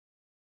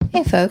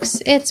Hey folks,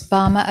 it's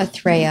Bama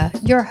Athreya,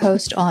 your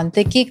host on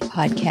the Geek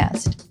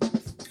Podcast.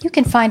 You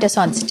can find us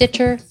on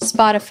Stitcher,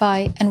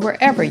 Spotify, and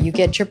wherever you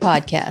get your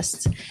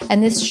podcasts.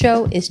 And this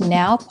show is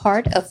now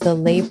part of the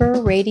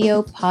Labor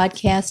Radio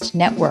Podcast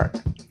Network.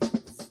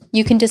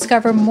 You can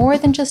discover more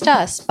than just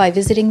us by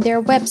visiting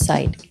their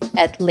website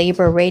at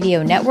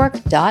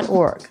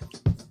laborradionetwork.org.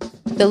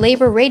 The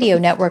Labor Radio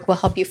Network will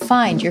help you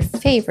find your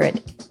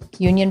favorite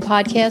union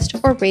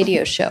podcast or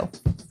radio show,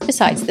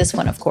 besides this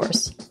one, of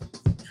course.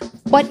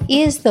 What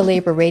is the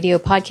Labor Radio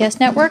Podcast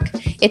Network?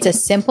 It's a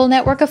simple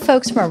network of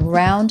folks from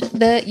around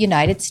the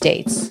United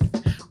States.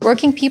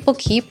 Working people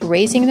keep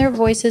raising their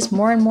voices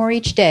more and more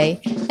each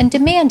day and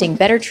demanding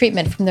better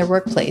treatment from their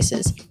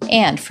workplaces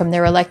and from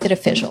their elected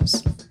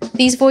officials.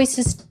 These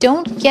voices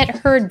don't get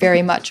heard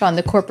very much on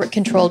the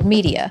corporate-controlled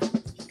media,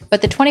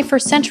 but the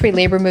 21st century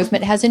labor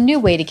movement has a new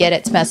way to get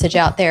its message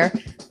out there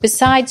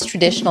besides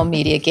traditional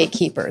media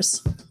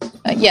gatekeepers.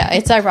 Yeah,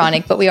 it's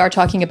ironic, but we are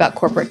talking about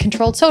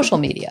corporate-controlled social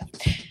media.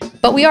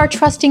 But we are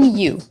trusting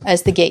you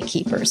as the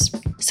gatekeepers.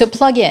 So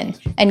plug in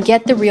and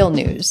get the real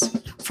news.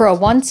 For a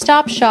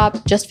one-stop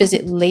shop, just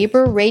visit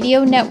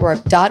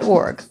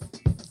laborradionetwork.org.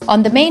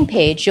 On the main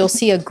page, you'll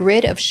see a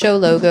grid of show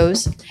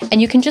logos, and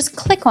you can just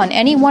click on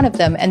any one of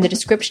them and the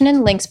description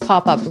and links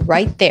pop up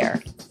right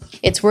there.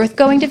 It's worth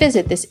going to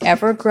visit this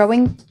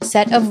ever-growing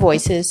set of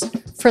voices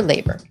for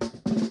labor.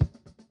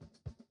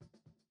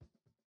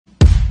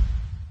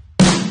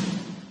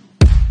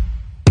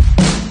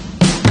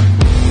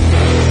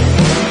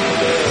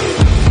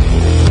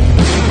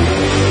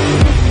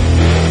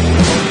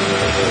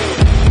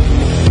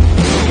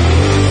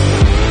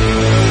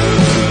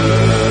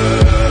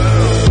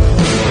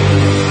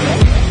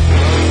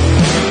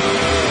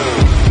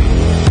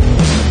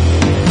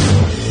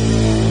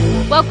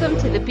 Welcome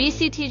to the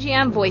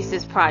BCTGM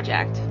Voices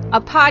Project,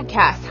 a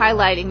podcast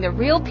highlighting the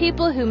real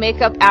people who make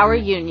up our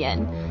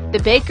union, the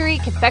bakery,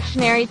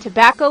 confectionery,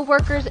 tobacco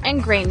workers,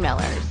 and grain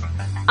millers.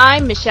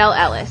 I'm Michelle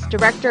Ellis,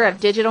 Director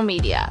of Digital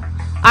Media.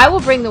 I will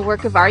bring the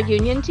work of our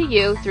union to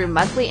you through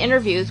monthly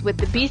interviews with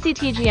the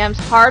BCTGM's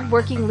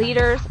hard-working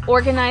leaders,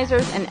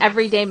 organizers, and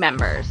everyday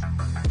members.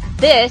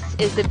 This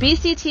is the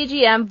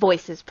BCTGM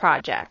Voices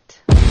Project.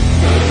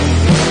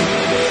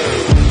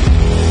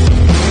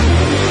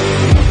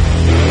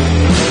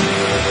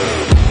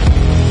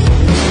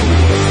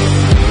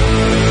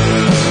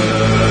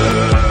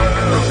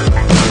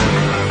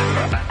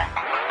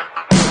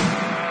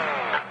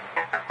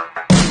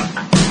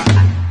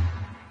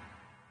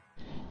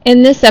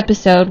 In this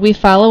episode, we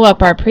follow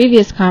up our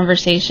previous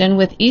conversation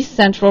with East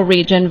Central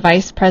Region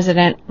Vice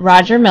President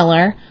Roger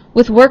Miller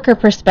with worker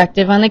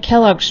perspective on the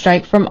Kellogg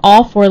strike from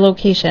all 4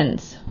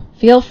 locations.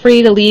 Feel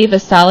free to leave a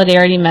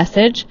solidarity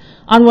message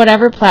on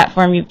whatever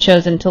platform you've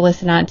chosen to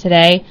listen on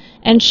today,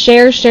 and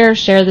share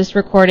this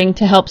recording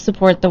to help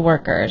support the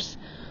workers.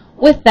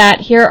 With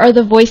that, here are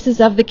the voices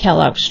of the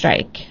Kellogg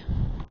strike.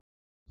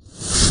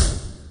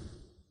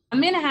 I'm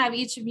going to have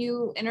each of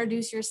you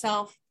introduce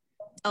yourself.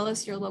 Tell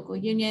us your local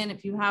union.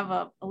 If you have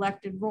an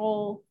elected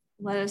role,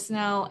 let us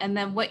know. And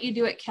then what you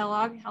do at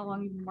Kellogg, how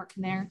long you've been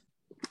working there.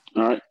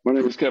 All right. My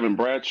name is Kevin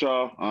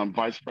Bradshaw. I'm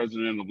Vice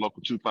President of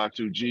Local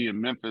 252G in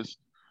Memphis.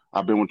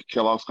 I've been with the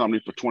Kellogg's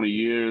company for 20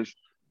 years,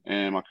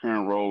 and my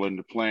current role in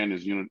the plant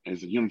is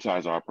a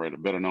unitizer operator,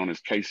 better known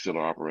as case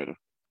sealer operator.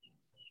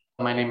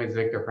 My name is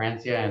Victor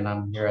Francia, and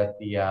I'm here at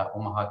the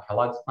Omaha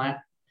Kellogg's plant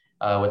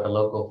with the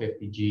local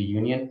 50G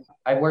union.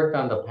 I worked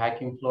on the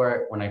packing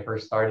floor when I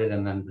first started,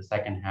 and then the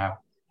second half,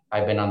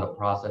 I've been on the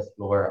process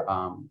floor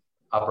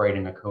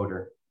operating a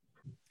coder.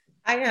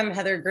 Hi, I'm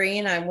Heather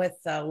Green. I'm with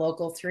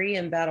Local 3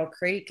 in Battle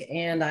Creek,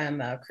 and I'm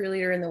a crew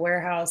leader in the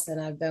warehouse,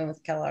 and I've been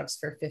with Kellogg's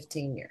for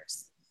 15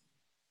 years.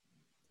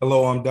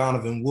 Hello, I'm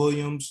Donovan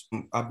Williams.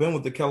 I've been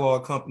with the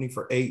Kellogg company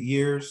for 8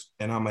 years,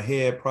 and I'm a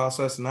head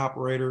processing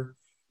operator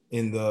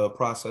in the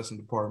processing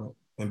department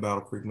in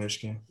Battle Creek,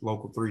 Michigan,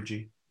 Local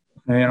 3G.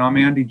 And I'm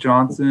Andy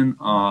Johnson,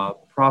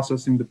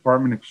 processing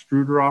department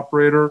extruder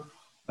operator.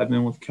 I've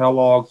been with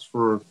Kellogg's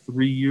for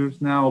 3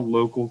 years now,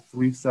 Local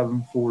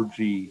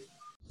 374G.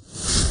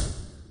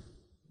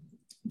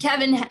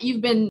 Kevin,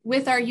 you've been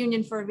with our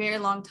union for a very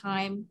long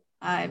time.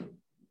 I'm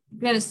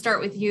going to start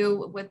with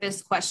you with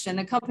this question.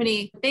 The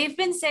company, they've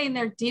been saying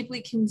they're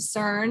deeply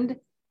concerned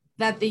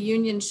that the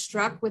union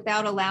struck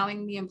without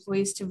allowing the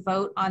employees to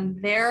vote on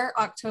their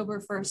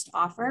October 1st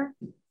offer.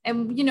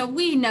 And,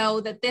 we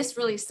know that this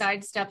really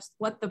sidesteps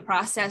what the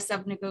process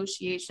of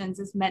negotiations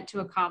is meant to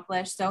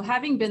accomplish. So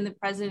having been the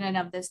president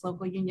of this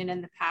local union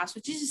in the past,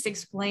 would you just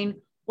explain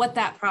what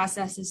that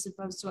process is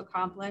supposed to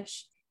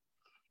accomplish?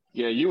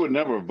 Yeah, you would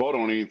never vote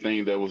on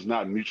anything that was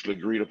not mutually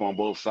agreed upon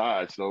both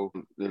sides. So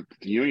the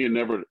union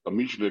never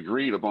mutually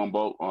agreed upon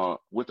both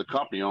with the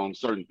company on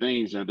certain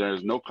things, and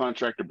there's no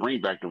contract to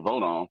bring back to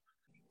vote on.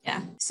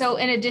 Yeah. So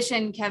in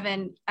addition,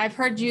 Kevin, I've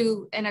heard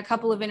you in a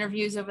couple of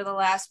interviews over the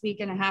last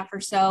week and a half or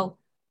so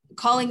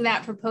calling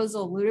that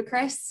proposal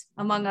ludicrous,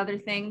 among other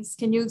things.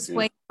 Can you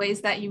explain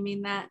ways that you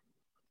mean that?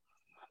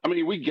 I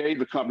mean, we gave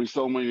the company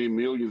so many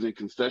millions in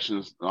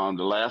concessions on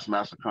the last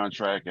master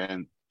contract,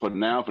 and for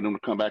now for them to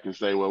come back and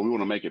say, well, we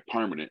want to make it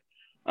permanent.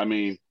 I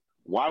mean,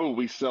 why would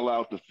we sell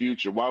out the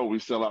future? Why would we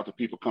sell out the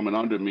people coming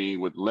under me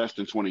with less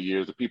than 20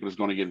 years, the people that's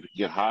going to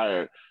get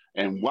hired?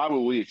 And why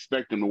would we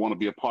expect them to want to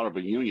be a part of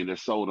a union that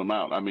sold them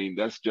out? I mean,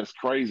 that's just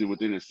crazy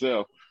within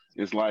itself.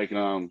 It's like,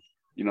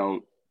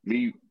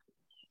 me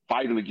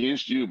fighting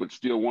against you, but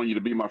still want you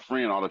to be my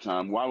friend all the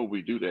time. Why would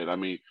we do that? I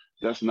mean,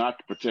 that's not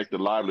to protect the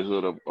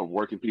livelihood of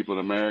working people in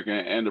America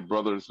and the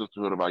brother and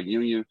sisterhood of our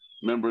union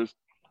members.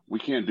 We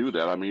can't do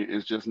that. I mean,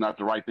 it's just not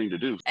the right thing to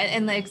do.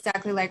 And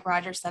exactly like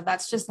Roger said,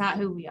 that's just not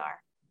who we are.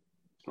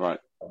 Right.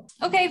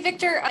 Okay,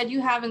 Victor,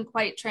 you haven't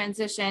quite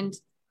transitioned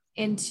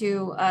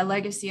into a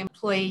legacy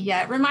employee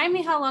yet. Remind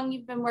me how long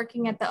you've been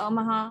working at the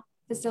Omaha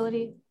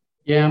facility?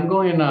 Yeah, I'm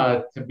going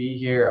to be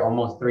here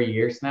almost 3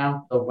 years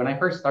now. So when I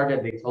first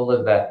started, they told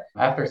us that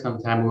after some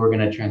time, we were going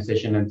to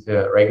transition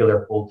into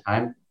regular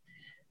full-time.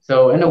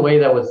 So in a way,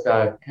 that was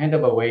kind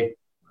of a way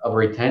of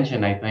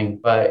retention, I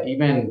think. But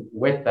even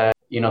with that,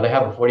 they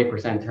have a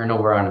 40%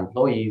 turnover on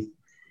employees.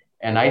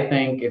 And I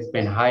think it's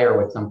been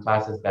higher with some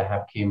classes that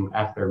have came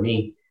after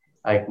me.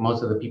 Like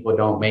most of the people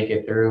don't make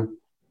it through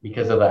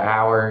because of the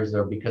hours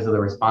or because of the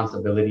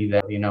responsibility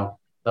that,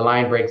 the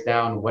line breaks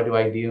down. What do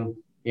I do?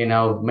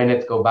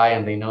 Minutes go by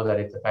and they know that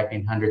it's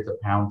affecting hundreds of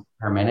pounds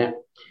per minute.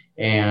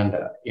 And,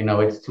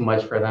 it's too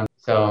much for them.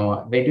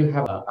 So they do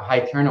have a high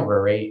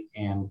turnover rate.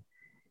 And,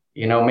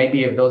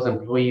 maybe if those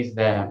employees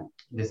that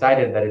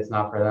decided that it's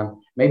not for them,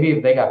 maybe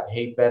if they got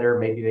paid better,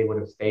 maybe they would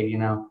have stayed,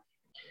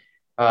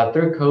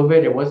 Through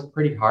COVID, it was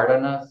pretty hard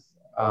on us.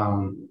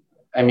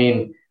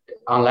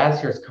 On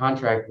last year's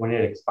contract, when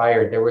it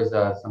expired, there was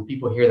some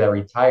people here that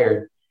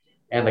retired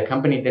and the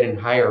company didn't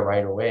hire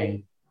right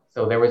away.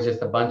 So there was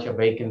just a bunch of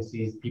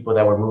vacancies, people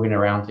that were moving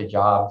around to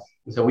jobs.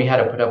 So we had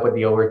to put up with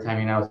the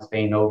overtime,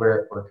 staying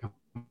over or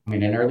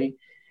coming in early.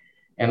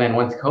 And then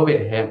once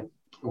COVID hit,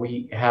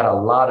 we had a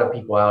lot of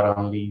people out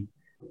on leave,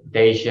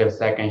 day shift,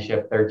 second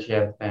shift, third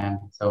shift. And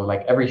so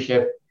like every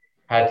shift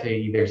had to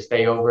either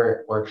stay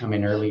over or come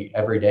in early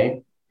every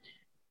day.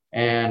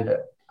 And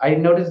I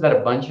noticed that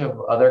a bunch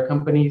of other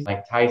companies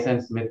like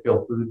Tyson,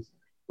 Smithfield Foods,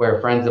 where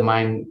friends of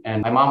mine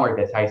and my mom worked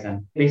at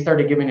Tyson, they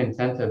started giving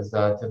incentives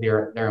to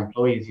their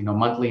employees,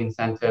 monthly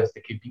incentives to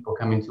keep people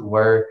coming to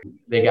work.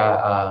 They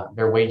got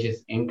their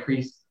wages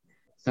increased.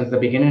 Since the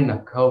beginning of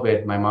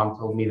COVID, my mom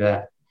told me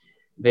that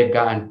they've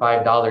gotten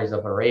 $5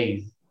 of a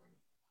raise,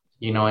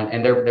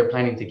 and they're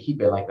planning to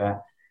keep it like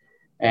that.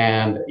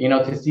 And,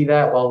 to see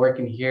that while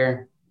working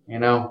here,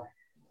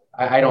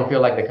 I don't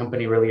feel like the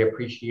company really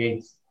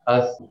appreciates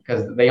us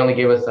because they only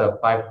gave us a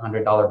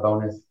 $500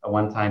 bonus, a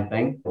one-time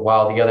thing,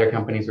 while the other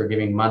companies were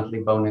giving monthly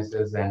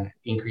bonuses and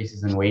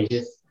increases in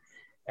wages.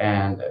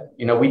 And,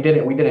 we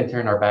didn't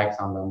turn our backs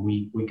on them.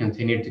 We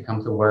continued to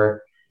come to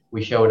work.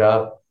 We showed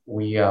up.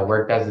 We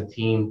worked as a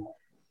team.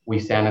 We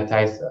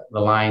sanitized the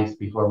lines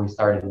before we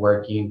started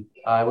working.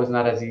 It was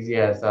not as easy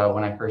as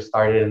when I first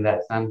started in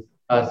that sense.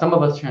 Some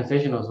of us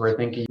transitionals were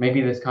thinking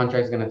maybe this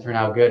contract is going to turn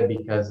out good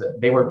because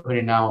they were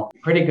putting out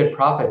pretty good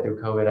profit through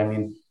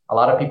COVID. A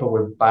lot of people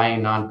were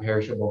buying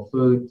non-perishable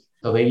foods.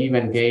 So they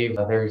even gave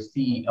their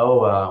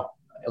CEO a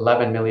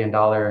 $11 million,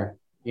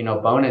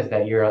 bonus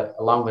that year,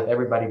 along with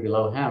everybody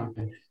below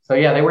him. So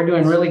yeah, they were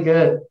doing really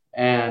good.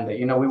 And,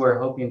 we were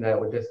hoping that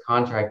with this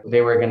contract,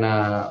 they were going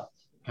to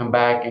come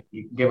back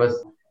and give us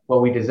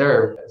what we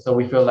deserve. So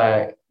we feel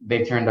like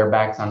they turned their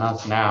backs on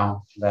us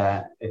now,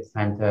 that it's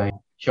time to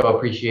show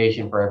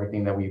appreciation for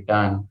everything that we've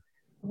done.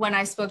 When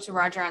I spoke to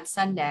Roger on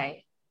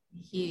Sunday,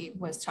 he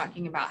was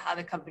talking about how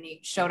the company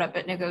showed up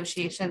at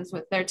negotiations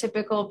with their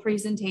typical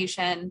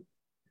presentation,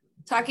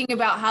 talking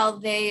about how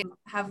they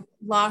have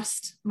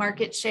lost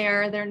market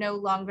share. They're no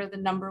longer the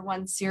number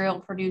one cereal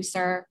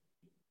producer,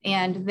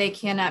 and they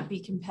cannot be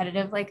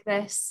competitive like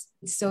this.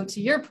 So to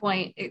your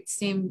point, it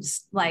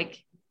seems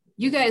like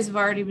you guys have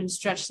already been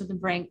stretched to the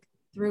brink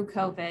through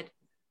COVID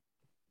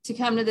to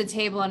come to the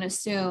table and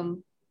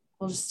assume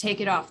we'll just take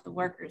it off the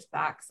workers'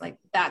 backs. Like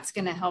that's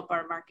going to help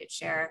our market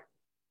share.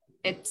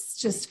 It's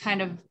just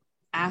kind of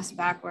ass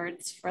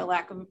backwards, for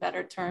lack of a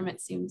better term, it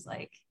seems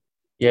like.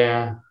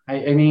 Yeah.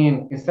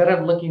 Instead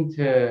of looking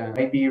to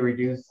maybe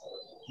reduce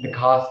the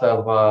cost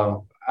of,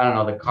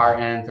 the car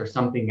ends or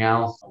something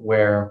else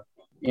where,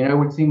 it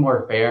would seem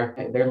more fair.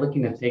 They're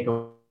looking to take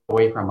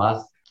away from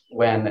us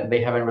when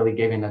they haven't really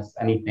given us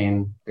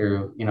anything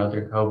through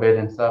COVID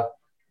and stuff,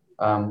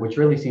 which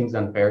really seems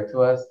unfair to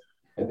us.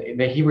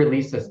 He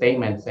released a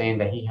statement saying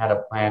that he had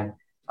a plan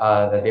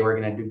that they were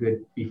going to do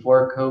good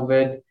before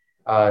COVID,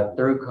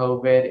 through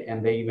COVID,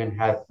 and they even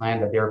had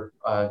planned that they're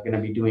going to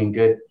be doing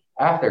good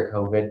after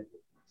COVID.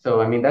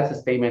 So, that's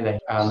a statement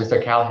that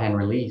Mr. Callahan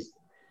released.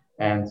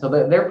 And so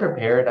they're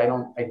prepared.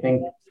 I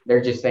think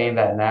they're just saying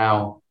that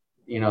now,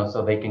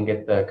 so they can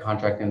get the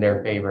contract in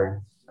their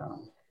favor.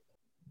 So.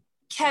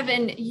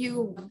 Kevin,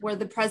 you were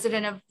the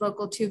president of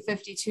Local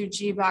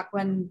 252G back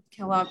when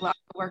Kellogg locked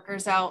the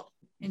workers out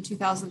in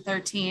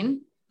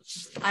 2013.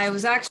 I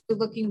was actually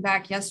looking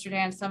back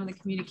yesterday on some of the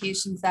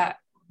communications that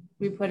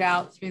we put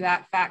out through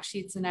that fact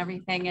sheets and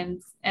everything.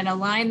 And a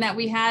line that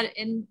we had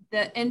in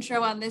the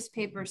intro on this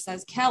paper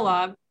says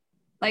Kellogg,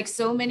 like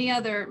so many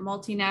other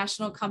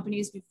multinational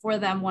companies before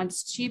them,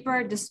 wants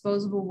cheaper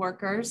disposable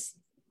workers.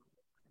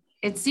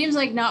 It seems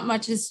like not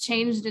much has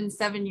changed in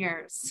 7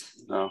 years.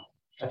 No,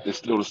 it's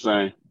still the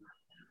same.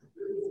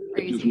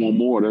 Crazy. Just want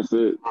more, that's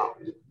it.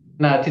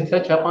 Now, to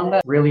touch up on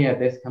that, really at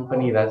this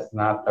company, that's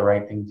not the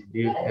right thing to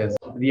do because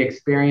the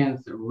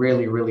experience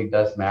really, really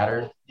does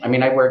matter. I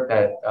mean, I worked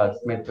at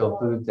Smithfield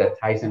Foods, at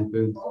Tyson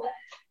Foods,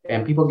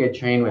 and people get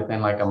trained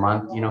within like a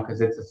month, because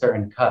it's a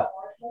certain cut,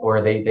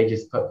 or they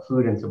just put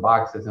food into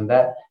boxes, and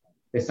that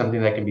is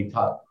something that can be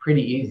taught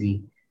pretty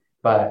easy.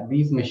 But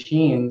these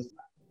machines,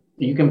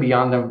 you can be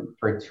on them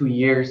for 2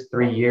 years,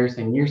 3 years,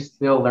 and you're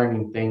still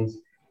learning things.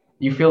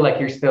 You feel like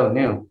you're still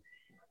new.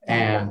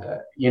 And,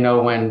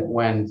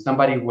 when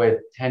somebody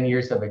with 10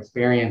 years of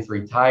experience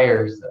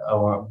retires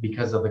or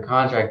because of the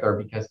contract or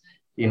because,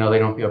 they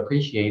don't feel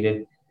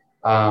appreciated,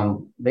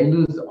 they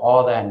lose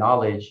all that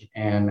knowledge.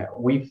 And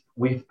we've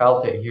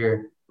felt it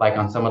here, like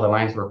on some of the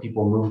lines where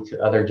people move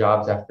to other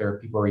jobs after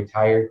people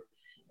retired.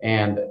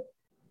 And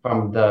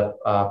from the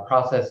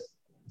process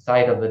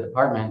side of the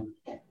department,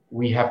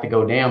 we have to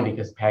go down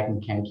because packing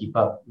can't keep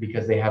up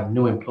because they have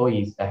new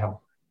employees that have,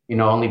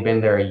 only been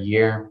there a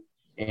year.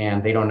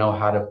 And they don't know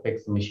how to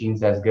fix the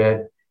machines as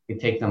good. It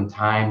takes them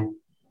time.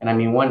 And I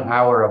mean, 1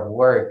 hour of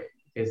work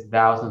is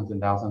thousands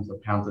and thousands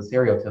of pounds of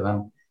cereal to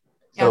them.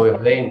 So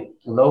if they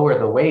lower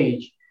the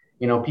wage,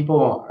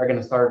 people are going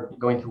to start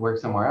going to work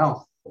somewhere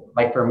else.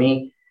 Like for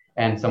me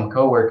and some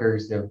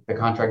coworkers, if the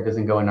contract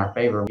doesn't go in our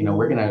favor,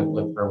 we're going to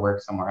look for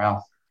work somewhere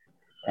else.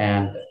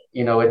 And,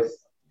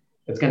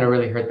 it's going to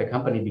really hurt the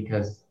company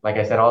because, like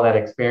I said, all that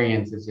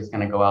experience is just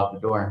going to go out the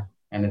door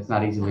and it's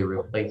not easily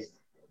replaced.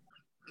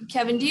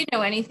 Kevin, do you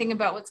know anything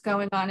about what's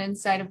going on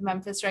inside of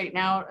Memphis right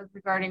now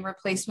regarding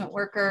replacement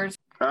workers?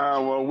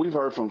 Well, we've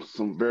heard from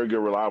some very good,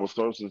 reliable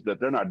sources that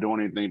they're not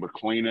doing anything but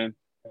cleaning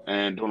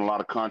and doing a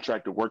lot of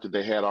contracted work that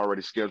they had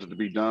already scheduled to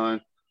be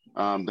done.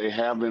 They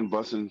have been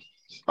busing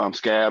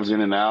scabs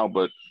in and out,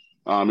 but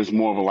it's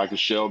more of like a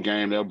shell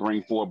game. They'll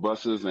bring 4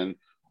 buses, and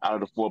out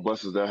of the 4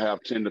 buses, they'll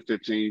have 10 to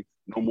 15,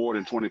 no more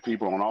than 20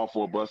 people on all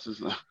 4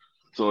 buses.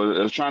 So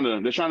they're trying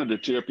to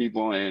deter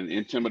people and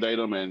intimidate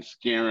them and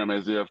scare them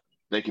as if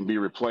they can be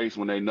replaced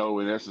when they know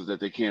in essence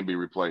that they can be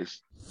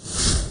replaced.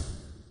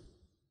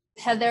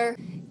 Heather,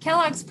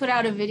 Kellogg's put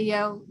out a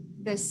video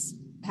this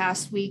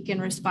past week in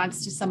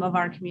response to some of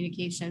our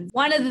communications.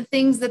 One of the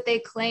things that they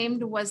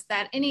claimed was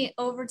that any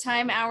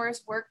overtime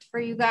hours worked for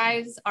you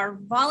guys are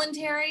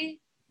voluntary.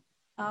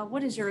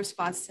 What is your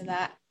response to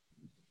that?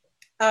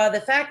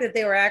 The fact that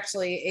they were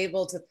actually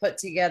able to put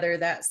together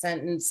that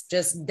sentence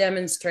just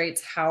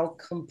demonstrates how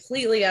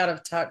completely out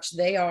of touch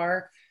they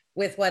are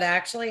with what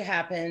actually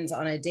happens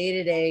on a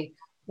day-to-day,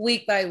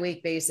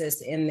 week-by-week basis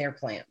in their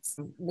plants.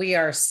 We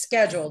are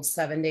scheduled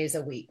 7 days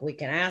a week. We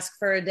can ask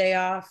for a day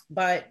off,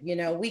 but,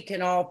 we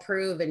can all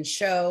prove and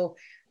show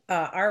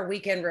our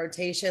weekend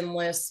rotation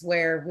lists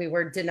where we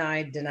were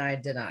denied.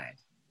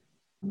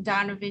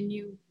 Donovan,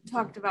 you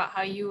talked about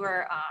how you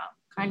were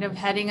kind of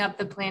heading up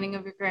the planning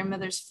of your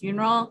grandmother's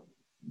funeral.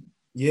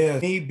 Yeah,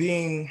 me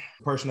being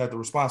the person that the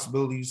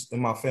responsibilities in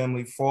my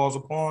family falls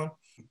upon,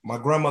 my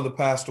grandmother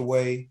passed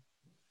away,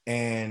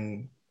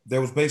 and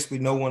there was basically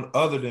no one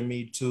other than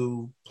me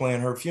to plan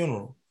her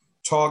funeral.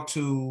 Talked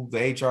to the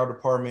HR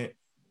department,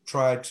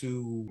 tried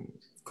to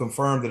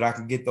confirm that I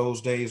could get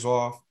those days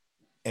off,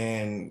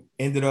 and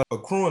ended up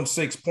accruing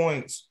 6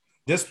 points,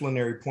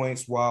 disciplinary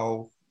points,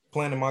 while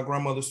planning my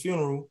grandmother's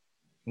funeral.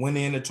 Went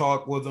in to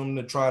talk with them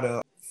to try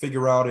to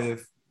figure out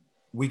if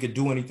we could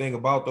do anything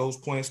about those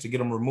points to get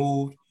them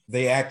removed.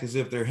 They act as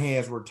if their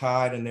hands were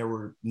tied and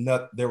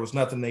there was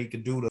nothing they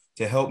could do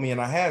to help me.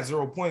 And I had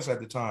 0 points at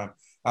the time.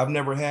 I've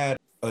never had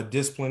a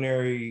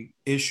disciplinary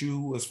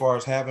issue as far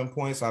as having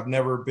points. I've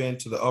never been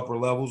to the upper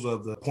levels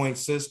of the point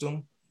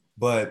system,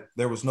 but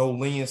there was no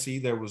leniency.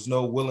 There was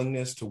no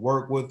willingness to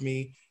work with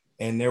me.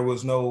 And there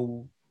was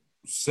no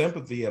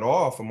sympathy at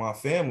all for my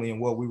family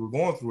and what we were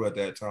going through at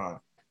that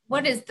time.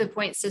 What is the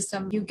point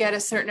system? You get a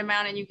certain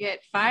amount and you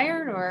get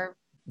fired, or?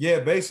 Yeah,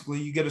 basically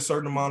you get a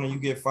certain amount and you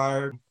get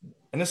fired.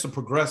 And it's a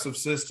progressive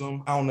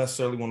system. I don't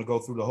necessarily want to go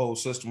through the whole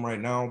system right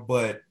now,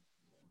 but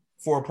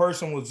for a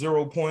person with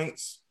 0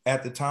 points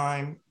at the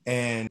time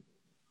and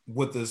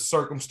with the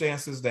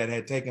circumstances that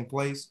had taken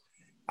place,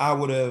 I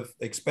would have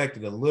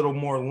expected a little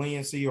more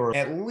leniency or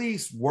at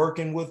least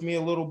working with me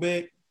a little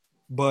bit.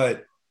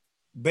 But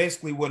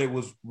basically what it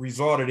was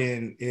resulted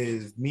in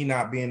is me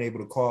not being able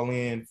to call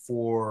in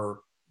for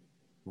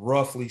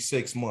roughly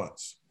 6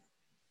 months,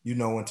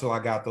 until I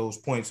got those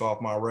points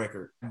off my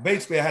record.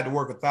 Basically, I had to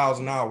work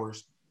 1,000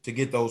 hours to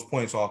get those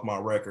points off my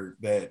record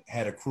that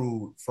had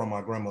accrued from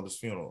my grandmother's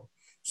funeral.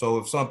 So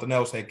if something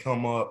else had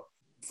come up,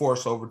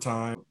 forced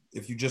overtime,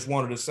 if you just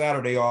wanted a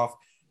Saturday off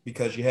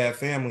because you had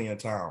family in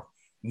town,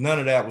 none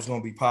of that was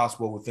going to be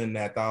possible within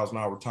that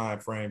 1,000-hour time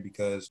frame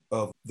because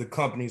of the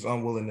company's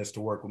unwillingness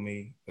to work with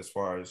me as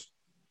far as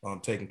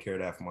taking care of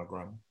that for my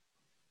grandma.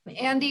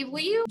 Andy, will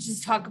you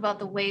just talk about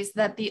the ways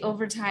that the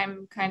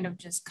overtime kind of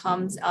just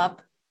comes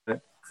up?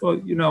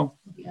 Well,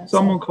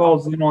 someone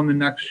calls in on the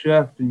next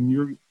shift and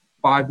you're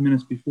 5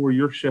 minutes before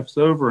your shift's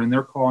over and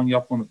they're calling you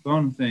up on the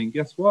phone and saying,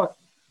 guess what?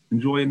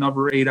 Enjoy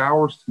another 8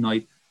 hours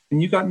tonight.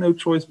 And you got no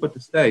choice but to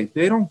stay.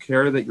 They don't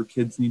care that your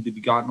kids need to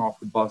be gotten off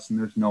the bus and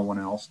there's no one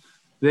else.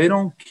 They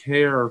don't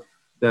care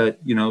that,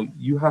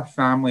 you have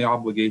family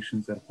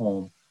obligations at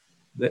home.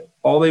 That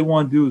all they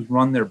want to do is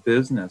run their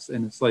business.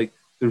 And it's like,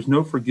 there's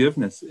no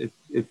forgiveness.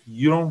 If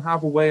you don't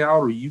have a way out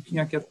or you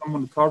can't get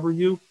someone to cover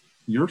you,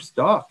 you're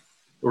stuck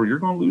or you're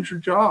going to lose your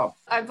job.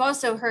 I've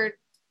also heard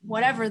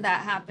whatever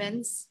that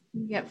happens,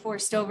 you get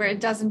forced over. It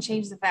doesn't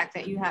change the fact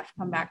that you have to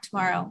come back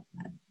tomorrow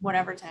at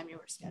whatever time you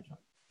were scheduled.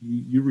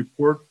 You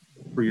report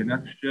for your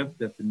next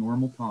shift at the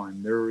normal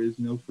time. There is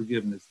no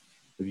forgiveness.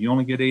 If you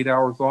only get 8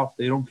 hours off,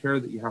 they don't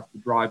care that you have to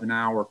drive an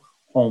hour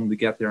home to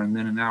get there and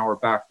then an hour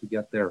back to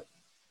get there.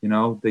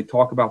 They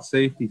talk about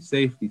safety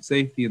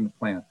in the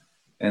plant.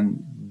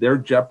 And they're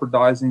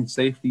jeopardizing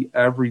safety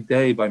every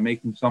day by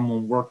making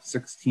someone work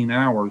 16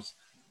 hours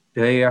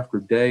day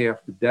after day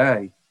after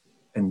day.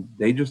 And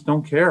they just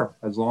don't care.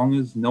 As long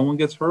as no one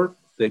gets hurt,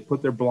 they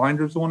put their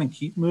blinders on and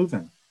keep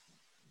moving.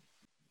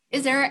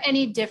 Is there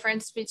any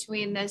difference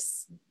between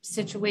this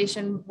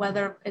situation,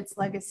 whether it's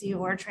legacy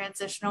or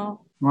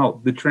transitional?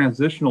 Well, the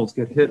transitionals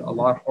get hit a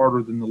lot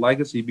harder than the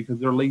legacy because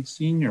they're late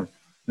senior.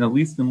 And at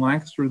least in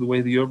Lancaster, the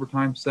way the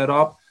overtime's set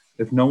up,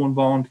 if no one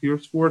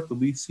volunteers for it, the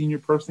least senior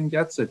person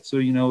gets it. So,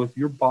 if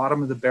you're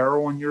bottom of the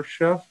barrel on your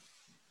shift,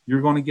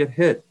 you're going to get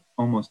hit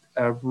almost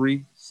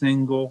every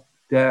single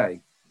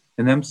day.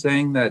 And them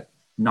saying that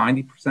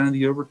 90% of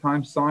the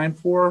overtime signed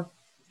for,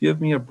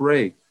 give me a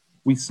break.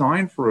 We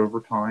sign for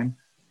overtime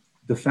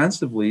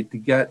defensively to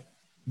get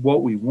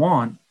what we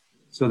want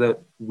so that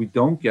we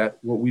don't get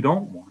what we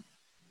don't want.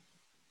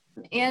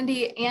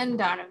 Andy and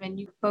Donovan,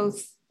 you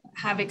both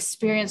have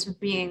experience with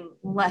being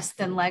less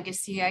than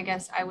legacy, I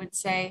guess I would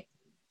say.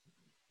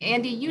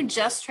 Andy, you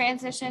just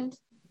transitioned?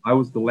 I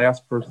was the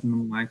last person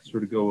in Lancaster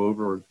to go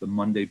over the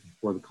Monday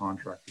before the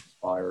contract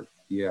expired.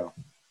 Yeah.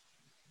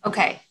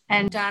 Okay.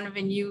 And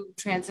Donovan, you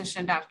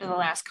transitioned after the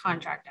last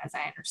contract, as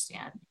I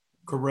understand.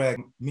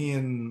 Correct. Me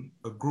and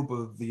a group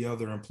of the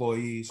other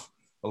employees,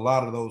 a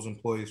lot of those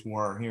employees who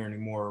aren't here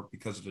anymore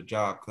because of the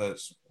job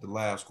cuts the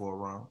last go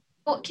around.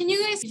 Well, can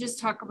you guys just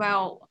talk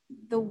about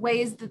the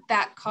ways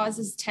that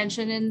causes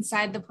tension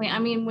inside the plant? I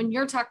mean, when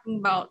you're talking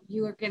about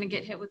you are going to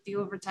get hit with the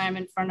overtime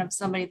in front of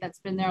somebody that's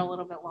been there a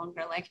little bit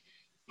longer, like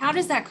how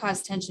does that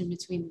cause tension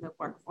between the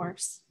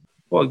workforce?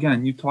 Well,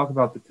 again, you talk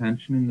about the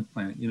tension in the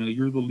plant.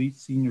 You're the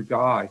least senior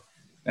guy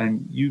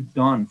and you've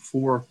done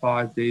 4 or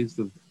 5 days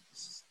of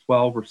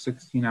 12 or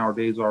 16-hour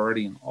days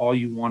already, and all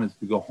you want is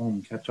to go home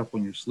and catch up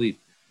on your sleep.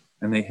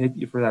 And they hit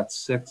you for that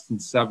 6th and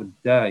 7th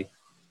day.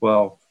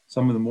 Well,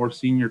 some of the more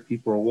senior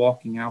people are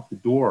walking out the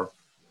door,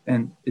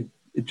 and it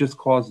just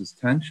causes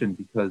tension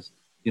because,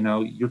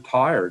 you're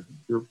tired,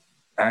 you're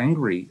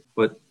angry,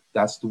 but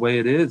that's the way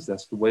it is.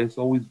 That's the way it's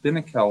always been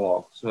at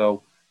Kellogg.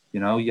 So,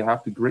 you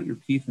have to grit your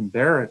teeth and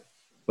bear it,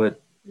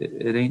 but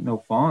it ain't no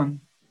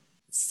fun.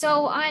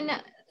 So on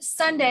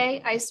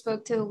Sunday, I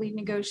spoke to the lead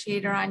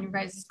negotiator on your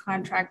guys'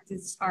 contract.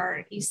 It's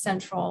our East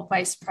Central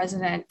Vice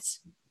President,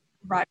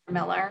 Roger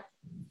Miller.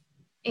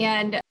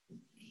 And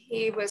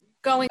he was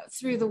going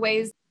through the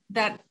ways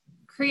that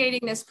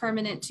creating this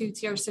permanent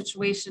 2-tier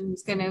situation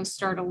is going to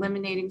start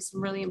eliminating some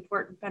really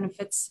important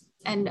benefits.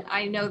 And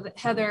I know that,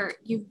 Heather,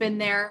 you've been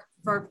there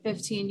for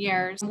 15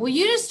 years. Will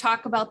you just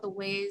talk about the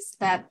ways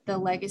that the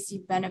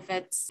legacy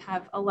benefits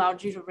have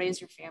allowed you to raise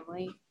your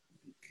family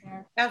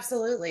care?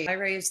 Absolutely. I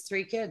raised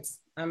 3 kids.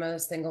 I'm a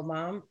single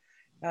mom.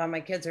 My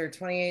kids are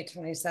 28,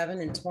 27,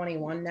 and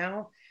 21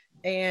 now.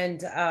 And,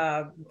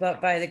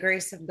 but by the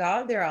grace of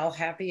God, they're all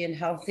happy and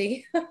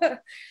healthy.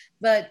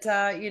 But,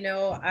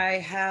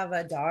 I have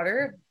a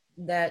daughter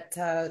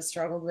that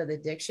struggled with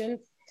addiction.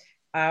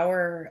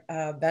 Our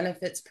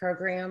benefits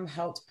program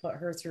helped put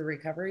her through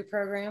recovery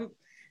program.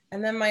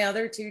 And then my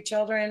other 2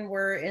 children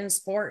were in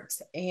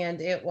sports, and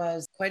it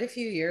was quite a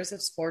few years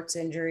of sports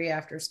injury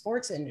after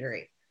sports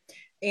injury.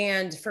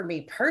 And for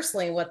me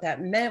personally, what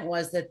that meant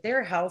was that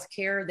their health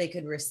care, they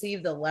could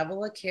receive the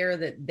level of care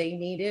that they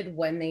needed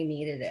when they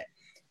needed it.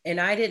 And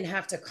I didn't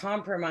have to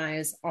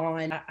compromise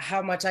on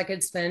how much I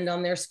could spend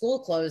on their school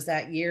clothes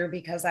that year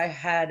because I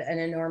had an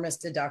enormous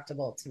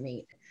deductible to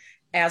meet.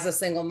 As a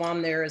single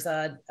mom, there is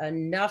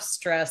enough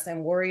stress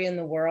and worry in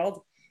the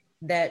world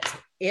that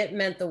it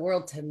meant the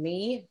world to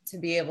me to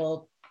be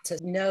able to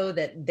know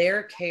that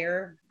their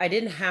care, I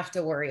didn't have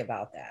to worry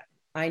about that.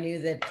 I knew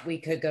that we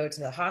could go to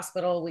the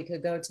hospital, we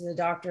could go to the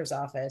doctor's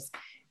office,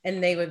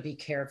 and they would be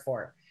cared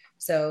for.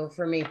 So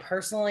for me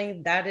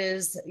personally, that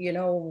is,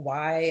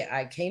 why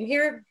I came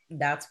here.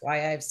 That's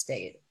why I've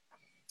stayed.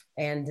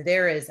 And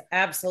there is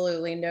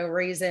absolutely no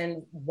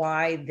reason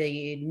why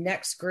the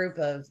next group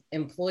of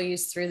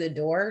employees through the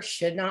door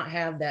should not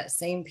have that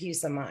same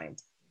peace of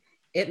mind.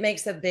 It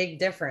makes a big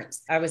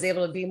difference. I was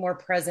able to be more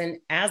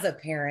present as a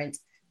parent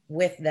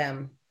with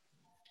them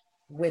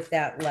with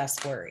that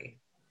less worry.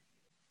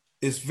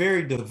 it's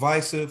very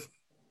divisive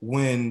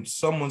when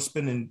someone's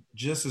spending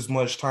just as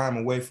much time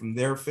away from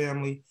their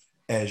family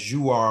as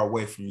you are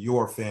away from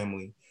your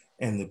family,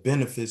 and the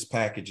benefits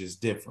package is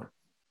different.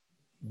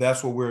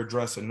 That's what we're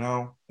addressing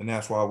now, and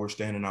that's why we're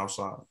standing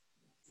outside.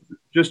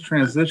 Just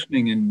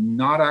transitioning and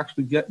not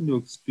actually getting to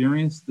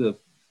experience the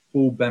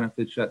full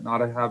benefits yet,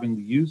 not having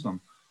to use them.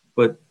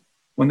 But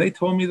when they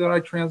told me that I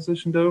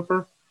transitioned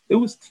over, it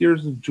was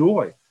tears of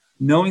joy,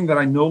 knowing that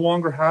I no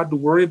longer had to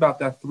worry about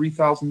that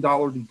 $3,000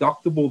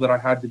 deductible that I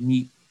had to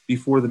meet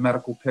before the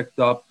medical picked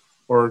up,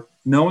 or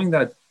knowing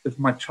that if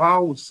my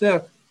child was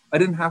sick, I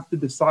didn't have to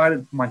decide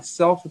it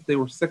myself if they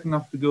were sick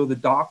enough to go to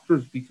the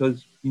doctors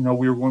because, we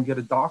were going to get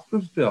a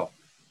doctor's bill.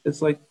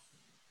 It's like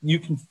you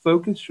can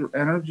focus your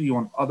energy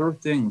on other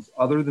things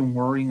other than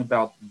worrying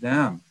about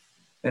them.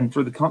 And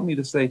for the company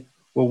to say,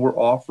 well, we're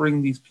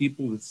offering these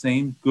people the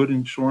same good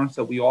insurance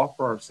that we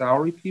offer our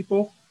salary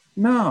people.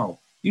 No,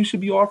 you should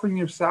be offering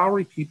your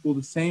salary people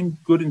the same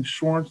good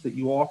insurance that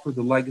you offer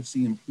the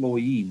legacy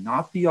employee,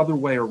 not the other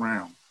way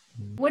around.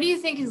 What do you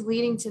think is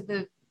leading to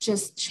the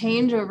just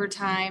change over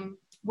time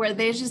where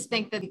they just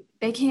think that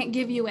they can't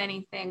give you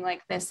anything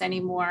like this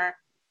anymore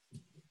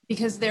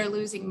because they're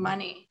losing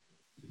money?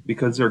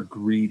 Because they're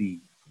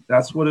greedy.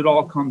 That's what it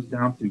all comes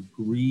down to,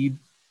 greed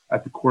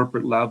at the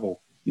corporate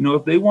level.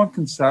 If they want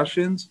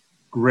concessions,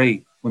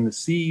 great. When the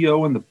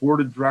CEO and the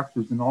board of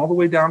directors and all the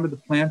way down to the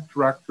plant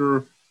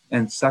director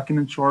and second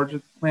in charge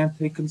of the plant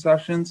take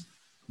concessions,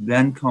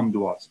 then come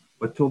to us.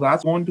 But till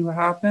that's going to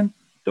happen,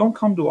 don't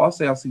come to us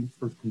asking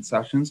for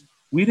concessions.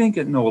 We didn't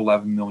get no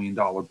 $11 million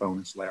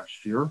bonus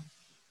last year.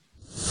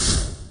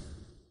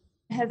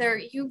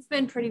 Heather, you've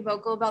been pretty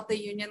vocal about the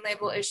union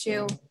label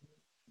issue.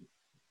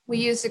 We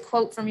used a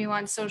quote from you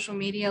on social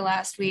media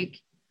last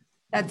week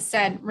that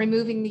said,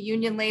 removing the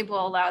union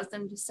label allows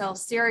them to sell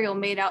cereal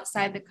made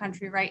outside the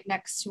country right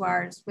next to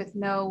ours with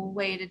no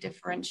way to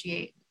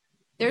differentiate.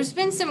 There's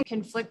been some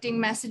conflicting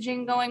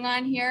messaging going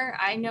on here.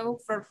 I know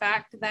for a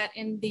fact that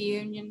in the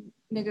union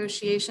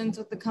negotiations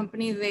with the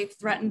company, they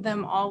threatened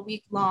them all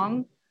week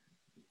long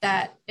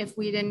that if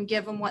we didn't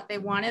give them what they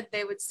wanted,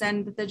 they would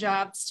send the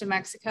jobs to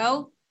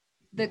Mexico.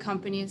 The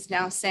company is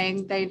now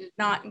saying they did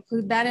not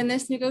include that in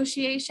this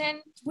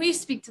negotiation. Will you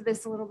speak to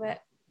this a little bit?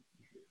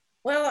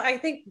 Well, I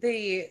think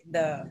the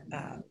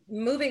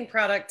moving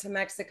product to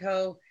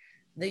Mexico,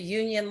 the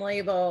union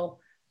label,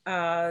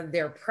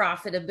 their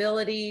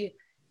profitability,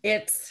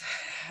 it's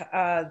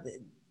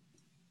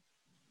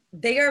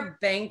they are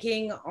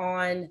banking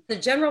on the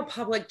general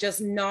public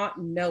just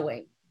not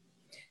knowing.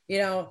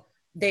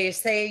 They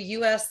say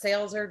U.S.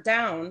 sales are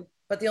down,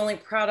 but the only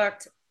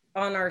product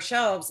on our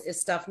shelves is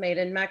stuff made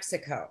in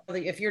Mexico.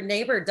 If your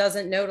neighbor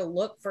doesn't know to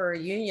look for a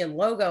union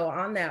logo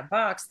on that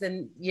box,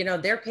 then,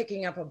 they're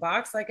picking up a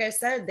box. Like I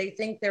said, they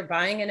think they're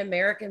buying an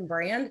American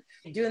brand,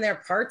 doing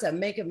their part to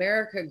make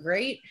America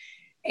great.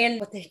 And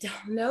what they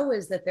don't know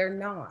is that they're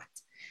not.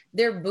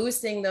 They're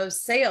boosting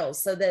those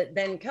sales so that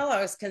then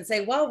Kellogg's can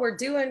say, well, we're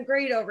doing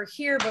great over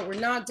here, but we're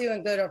not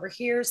doing good over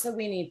here. So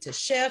we need to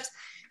shift.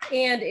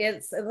 And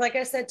it's like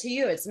I said to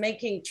you, it's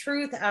making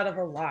truth out of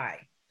a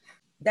lie.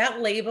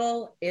 That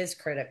label is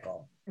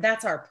critical.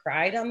 That's our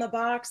pride on the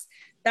box.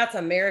 That's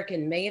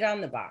American made on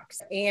the box.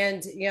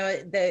 And,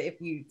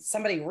 if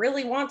somebody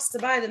really wants to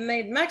buy the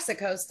made in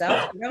Mexico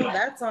stuff,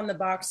 that's on the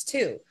box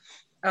too.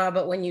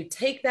 But when you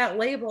take that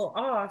label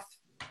off,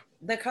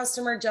 the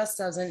customer just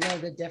doesn't know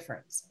the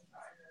difference.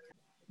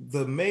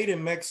 The made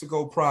in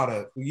Mexico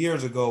product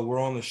years ago were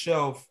on the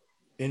shelf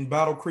in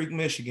Battle Creek,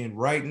 Michigan,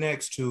 right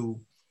next to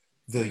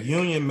the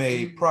union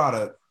made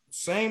product,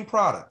 same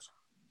products,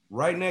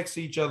 right next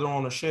to each other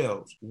on the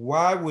shelves.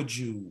 Why would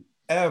you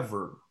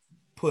ever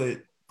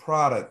put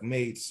product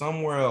made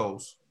somewhere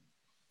else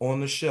on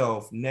the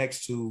shelf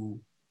next to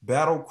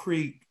Battle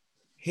Creek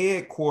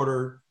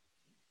headquarter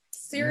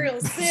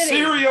Cereal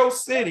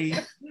City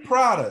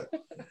product?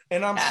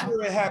 And I'm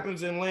sure it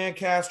happens in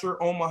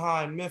Lancaster,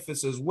 Omaha, and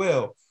Memphis as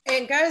well.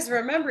 And guys,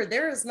 remember,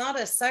 there is not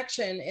a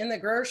section in the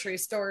grocery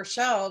store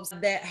shelves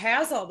that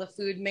has all the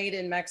food made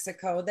in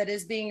Mexico that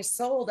is being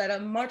sold at a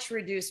much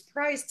reduced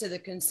price to the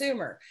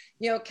consumer.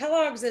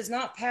 Kellogg's is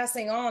not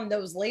passing on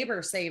those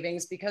labor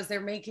savings because they're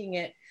making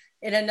it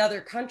in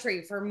another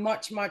country for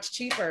much, much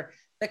cheaper.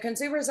 The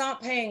consumer's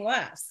not paying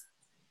less.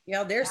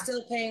 They're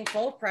still paying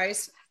full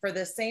price for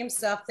the same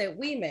stuff that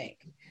we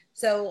make.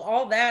 So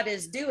all that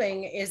is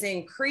doing is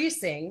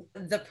increasing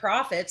the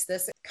profits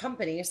this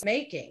company is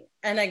making.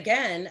 And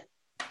again,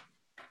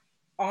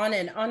 on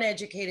an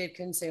uneducated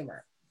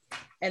consumer.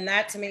 And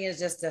that to me is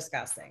just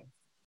disgusting.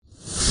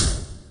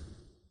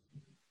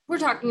 We're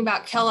talking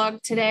about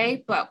Kellogg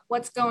today, but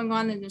what's going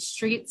on in the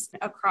streets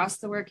across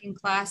the working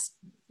class?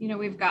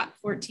 We've got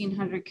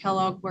 1,400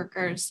 Kellogg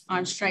workers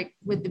on strike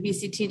with the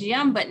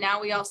BCTGM, but now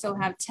we also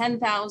have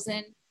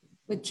 10,000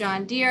 with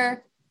John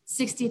Deere.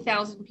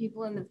 60,000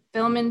 people in the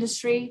film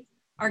industry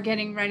are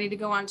getting ready to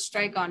go on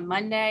strike on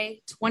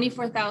Monday.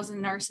 24,000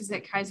 nurses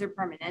at Kaiser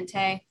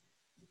Permanente.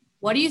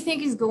 What do you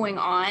think is going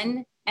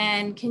on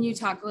And can you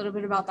talk a little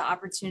bit about the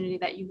opportunity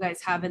that you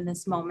guys have in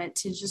this moment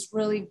to just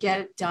really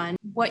get it done,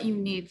 what you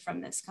need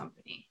from this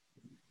company?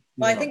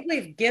 Well, I think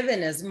we've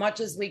given as much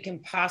as we can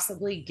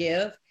possibly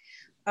give.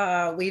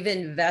 We've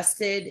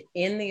invested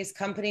in these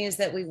companies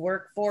that we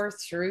work for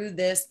through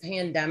this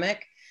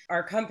pandemic.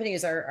 Our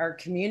companies are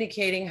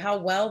communicating how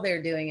well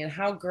they're doing and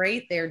how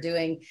great they're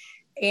doing.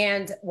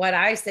 And what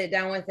I sit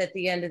down with at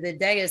the end of the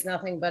day is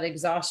nothing but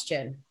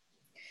exhaustion.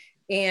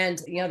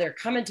 And, they're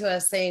coming to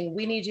us saying,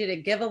 we need you to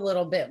give a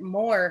little bit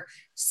more.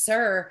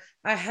 Sir,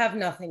 I have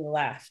nothing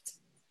left.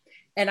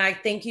 And I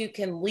think you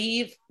can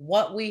leave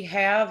what we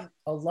have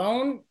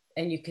alone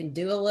and you can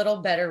do a little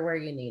better where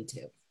you need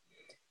to.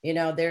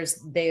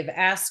 They've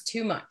asked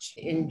too much.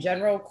 In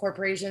general,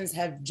 corporations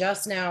have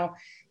just now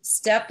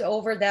stepped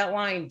over that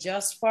line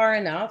just far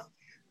enough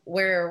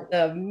where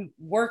the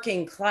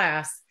working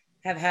class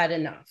have had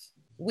enough.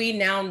 We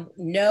now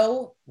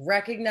know,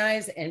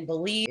 recognize, and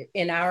believe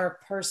in our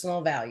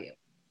personal value.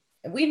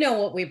 We know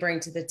what we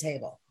bring to the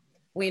table.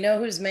 We know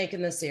who's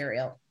making the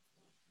cereal.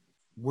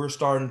 We're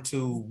starting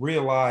to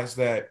realize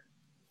that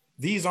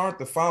these aren't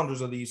the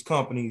founders of these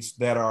companies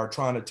that are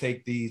trying to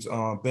take these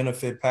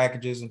benefit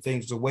packages and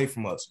things away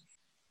from us.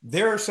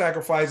 Their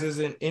sacrifice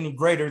isn't any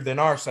greater than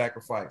our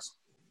sacrifice.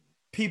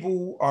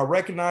 People are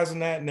recognizing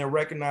that, and they're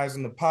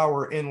recognizing the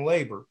power in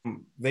labor.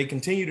 They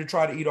continue to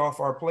try to eat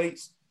off our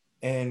plates,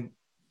 and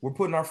we're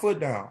putting our foot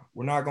down.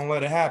 We're not going to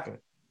let it happen.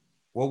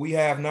 What we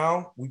have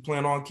now, we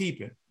plan on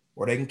keeping,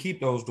 or they can keep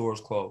those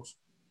doors closed.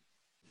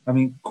 I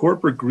mean,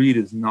 corporate greed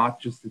is not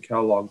just the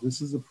Kellogg.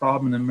 This is a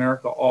problem in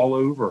America all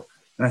over.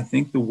 And I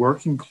think the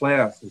working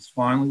class has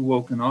finally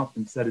woken up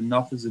and said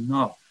enough is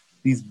enough.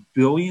 These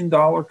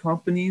billion-dollar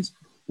companies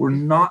were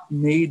not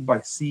made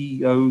by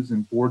CEOs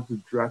and boards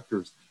of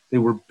directors. They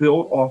were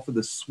built off of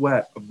the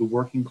sweat of the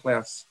working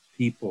class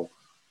people.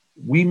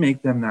 We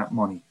make them that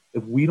money.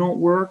 If we don't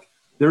work,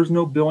 there's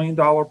no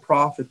billion-dollar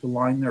profit to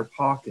line their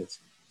pockets.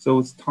 So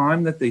it's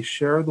time that they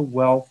share the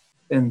wealth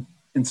and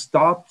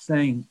stop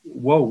saying,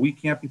 whoa, we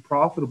can't be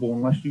profitable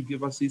unless you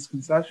give us these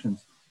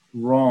concessions.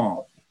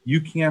 Wrong. You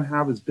can't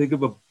have as big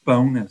of a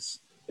bonus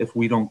if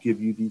we don't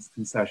give you these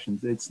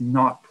concessions. It's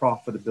not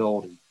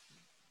profitability.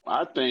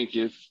 I think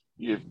if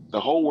the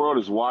whole world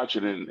is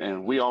watching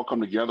and we all come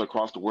together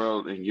across the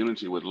world in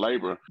unity with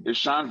labor, it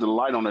shines the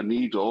light on the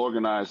need to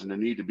organize and the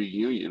need to be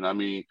union. I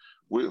mean,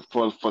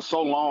 for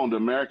so long, the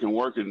American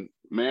working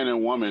man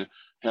and woman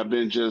have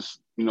been just,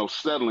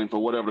 settling for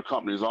whatever the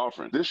company is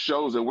offering. This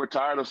shows that we're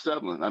tired of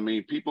settling. I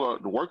mean, the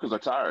workers are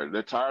tired.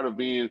 They're tired of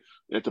being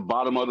at the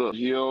bottom of the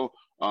hill,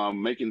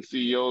 making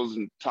CEOs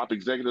and top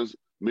executives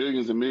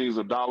millions and millions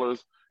of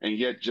dollars, and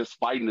yet just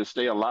fighting to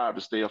stay alive,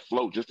 to stay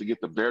afloat, just to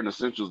get the bare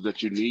essentials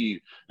that you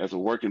need as a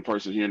working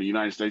person here in the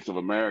United States of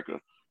America.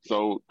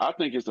 So I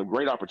think it's a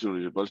great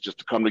opportunity for us just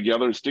to come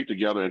together and stick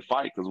together and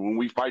fight, because when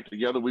we fight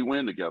together, we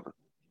win together.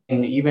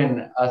 And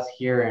even us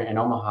here in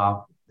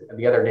Omaha,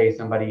 the other day,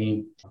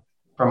 somebody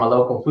from a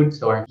local food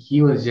store,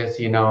 he was just,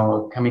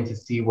 coming to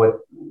see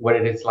what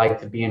it is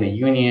like to be in a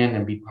union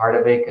and be part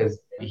of it, because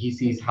he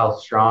sees how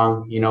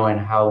strong, and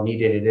how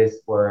needed it is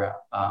for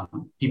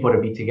people to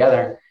be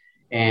together.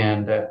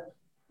 And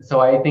so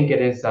I think it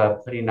is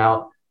putting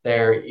out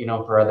there,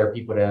 for other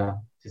people to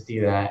see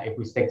that if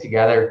we stick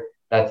together,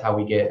 that's how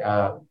we get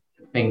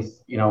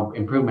things,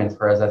 improvements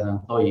for us as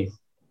employees.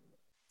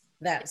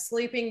 That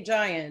sleeping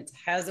giant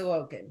has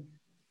awoken.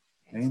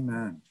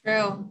 Amen.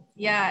 True.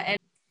 Yeah. And,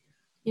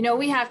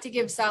 we have to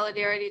give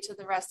solidarity to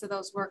the rest of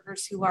those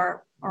workers who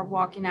are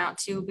walking out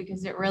too,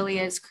 because it really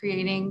is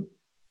creating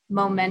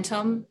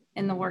momentum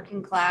in the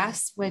working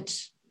class,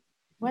 which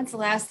when's the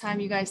last time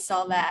you guys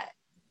saw that?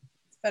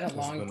 It's been a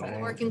long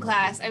time. Working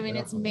class. I mean,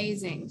 it's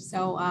amazing.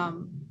 So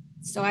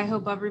I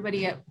hope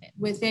everybody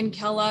within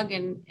Kellogg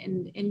and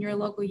in your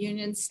local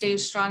union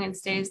stays strong and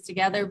stays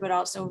together, but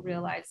also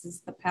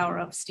realizes the power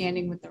of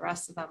standing with the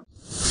rest of them.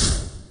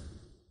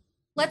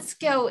 Let's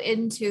go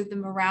into the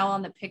morale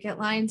on the picket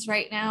lines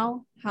right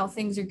now, how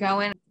things are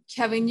going.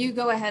 Kevin, you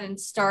go ahead and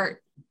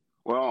start.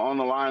 Well, on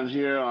the line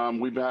here,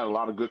 we've had a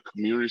lot of good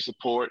community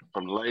support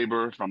from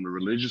labor, from the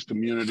religious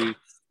community.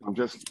 I'm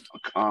just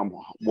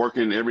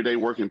working everyday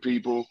working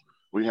people.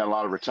 We had a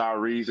lot of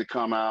retirees that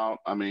come out.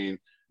 I mean,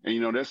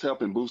 and that's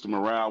helping boost the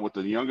morale with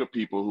the younger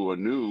people who are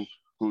new,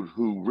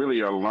 who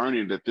really are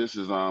learning that this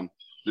is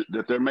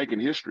that they're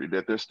making history,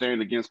 that they're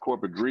standing against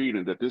corporate greed,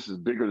 and that this is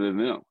bigger than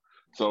them.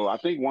 So I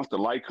think once the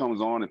light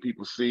comes on and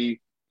people see,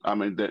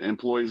 that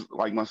employees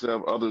like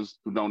myself, others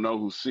who don't know,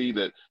 who see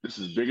that this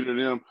is bigger than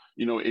them,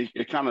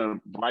 it kind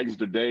of brightens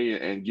the day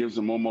and gives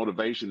them more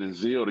motivation and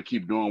zeal to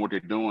keep doing what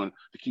they're doing,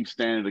 to keep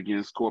standing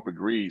against corporate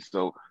greed.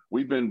 So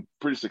we've been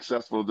pretty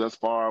successful thus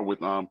far with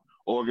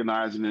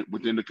organizing it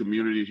within the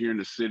community here in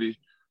the city,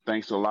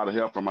 thanks to a lot of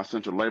help from our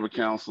Central Labor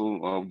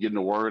Council, getting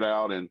the word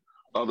out, and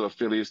other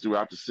affiliates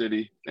throughout the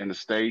city and the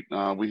state.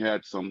 We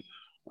had some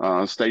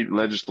state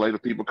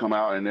legislative people come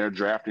out, and they're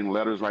drafting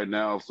letters right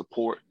now of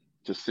support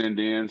to send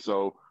in.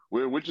 So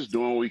we're just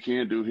doing what we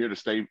can do here to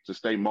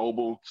stay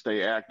mobile,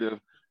 stay active,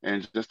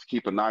 and just to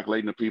keep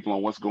inoculating the people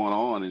on what's going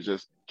on and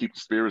just keep the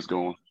spirits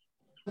going.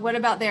 What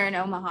about there in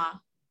Omaha,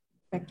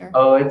 Victor?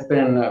 Oh, it's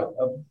been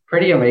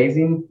pretty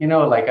amazing.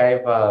 Like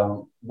I've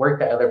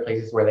worked at other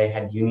places where they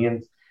had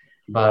unions,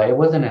 but it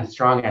wasn't as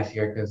strong as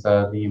here because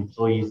the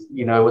employees,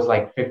 it was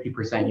like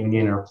 50%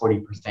 union or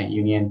 40%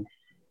 union.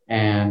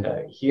 And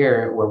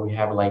here where we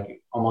have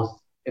like almost,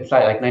 it's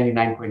like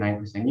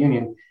 99.9%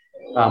 union,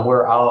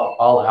 we're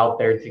all out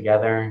there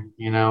together,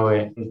 and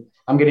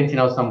I'm getting to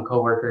know some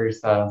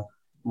coworkers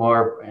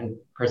more and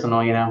personal,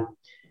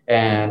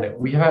 and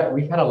we've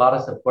had a lot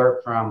of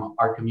support from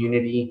our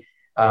community.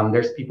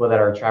 There's people that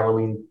are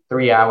traveling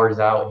 3 hours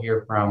out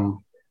here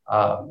from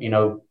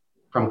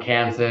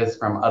Kansas,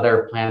 from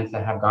other plants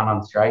that have gone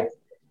on strike.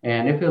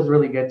 And it feels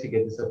really good to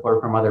get the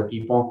support from other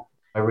people.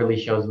 It really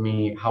shows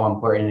me how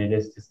important it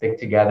is to stick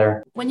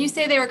together. When you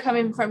say they were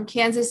coming from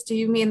Kansas, do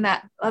you mean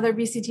that other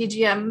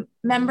BCTGM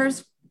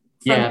members?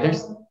 Yeah,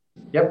 there's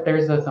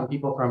some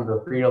people from the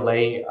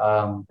Frito-Lay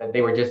that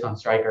they were just on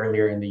strike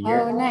earlier in the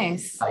year. Oh,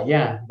 nice.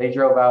 Yeah, they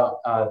drove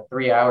out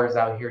 3 hours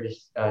out here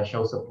to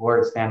show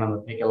support, stand on the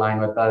picket line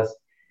with us.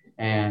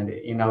 And,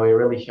 it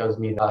really shows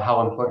me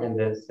how important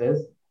this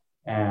is.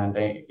 And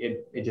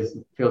it just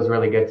feels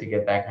really good to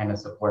get that kind of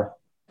support.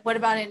 What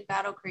about in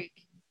Battle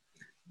Creek?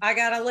 I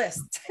got a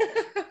list.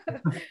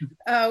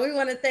 We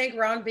want to thank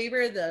Ron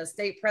Bieber, the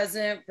state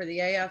president for the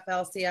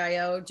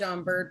AFL-CIO,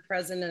 John Bird,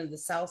 president of the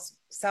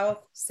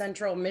South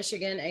Central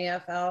Michigan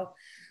AFL.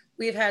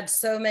 We've had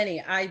so many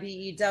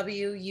IBEW,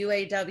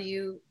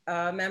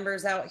 UAW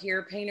members out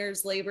here,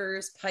 painters,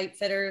 laborers, pipe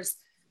fitters.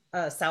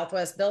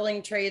 Southwest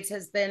Building Trades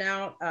has been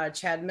out.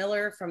 Chad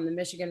Miller from the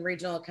Michigan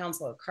Regional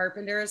Council of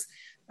Carpenters.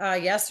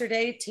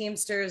 Yesterday,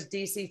 Teamsters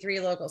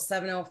DC3 Local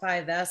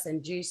 705S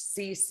and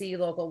GCC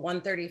Local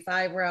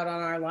 135 were out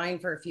on our line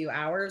for a few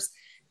hours.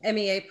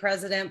 MEA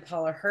President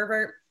Paula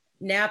Herbert,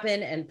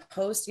 NAPN and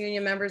Post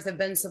Union members have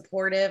been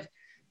supportive.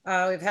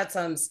 We've had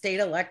some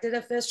state elected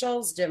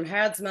officials, Jim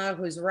Hadsma,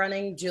 who's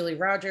running, Julie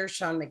Rogers,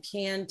 Sean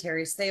McCann,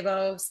 Terry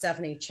Stabo,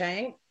 Stephanie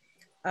Chang.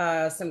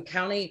 Some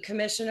county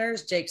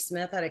commissioners, Jake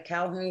Smith out of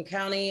Calhoun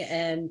County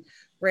and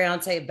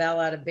Rayonte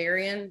Bell out of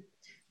Berrien.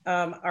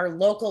 Our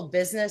local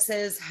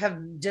businesses have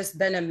just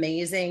been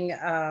amazing.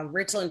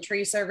 Richland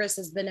Tree Service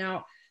has been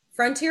out.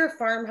 Frontier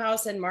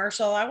Farmhouse in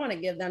Marshall, I want to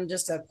give them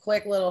just a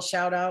quick little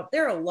shout out.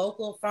 They're a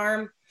local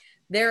farm.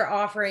 They're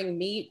offering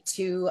meat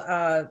to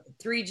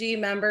 3G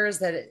members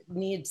that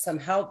need some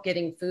help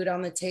getting food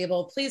on the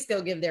table. Please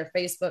go give their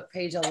Facebook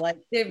page a like.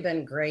 They've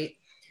been great.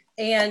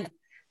 And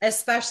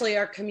especially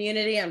our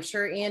community, I'm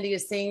sure Andy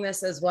is seeing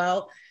this as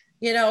well.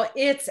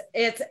 It's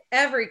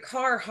every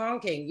car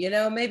honking,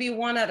 maybe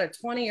 1 out of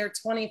 20 or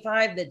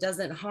 25 that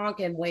doesn't honk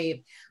and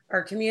wave.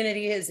 Our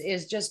community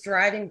is just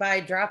driving by,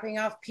 dropping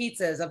off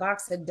pizzas, a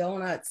box of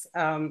donuts,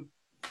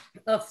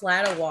 a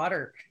flat of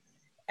water.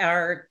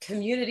 Our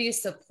community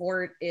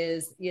support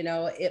is,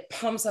 it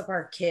pumps up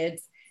our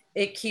kids.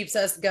 It keeps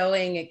us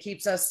going. It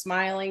keeps us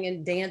smiling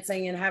and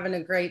dancing and having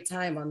a great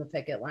time on the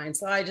picket line.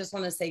 So I just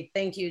want to say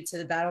thank you to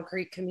the Battle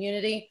Creek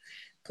community.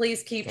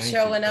 Please keep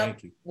showing up.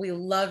 We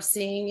love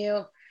seeing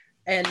you,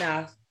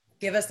 and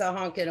give us a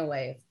honk and a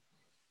wave.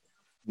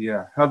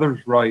 Yeah,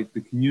 Heather's right.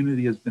 The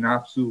community has been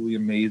absolutely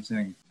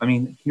amazing. I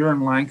mean, here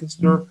in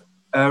Lancaster,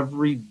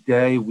 every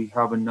day we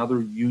have another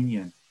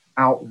union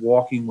out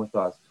walking with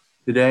us.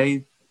 Today,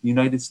 the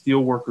United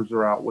Steelworkers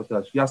are out with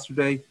us.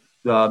 Yesterday,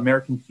 the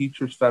American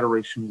Teachers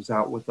Federation was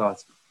out with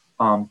us.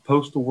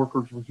 Postal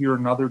workers were here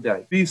another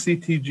day.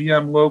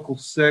 BCTGM Local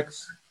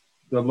 6,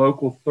 the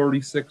Local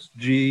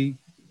 36G,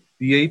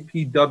 the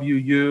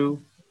APWU,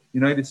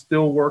 United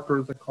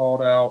Steelworkers that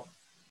called out.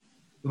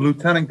 The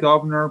Lieutenant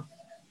Governor,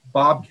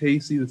 Bob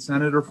Casey, the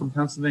Senator from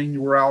Pennsylvania,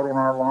 were out on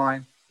our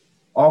line.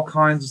 All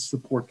kinds of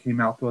support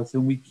came out to us,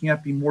 and we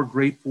can't be more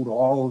grateful to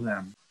all of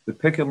them. The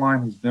picket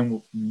line has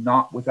been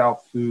not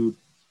without food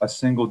a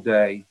single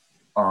day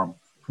from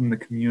the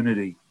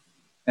community,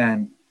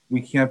 and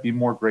we can't be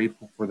more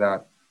grateful for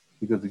that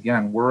because,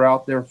 again, we're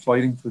out there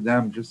fighting for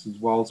them just as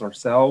well as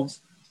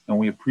ourselves, and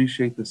we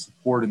appreciate the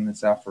support in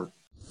this effort.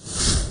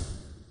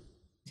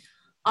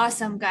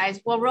 Awesome,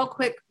 guys. Well, real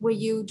quick, will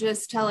you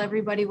just tell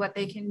everybody what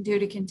they can do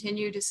to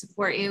continue to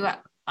support you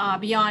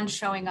beyond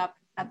showing up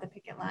at the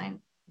picket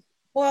line?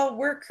 Well,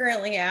 we're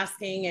currently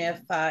asking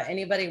if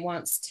anybody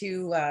wants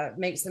to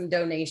make some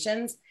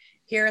donations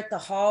here at the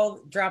hall,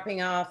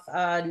 dropping off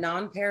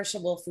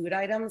non-perishable food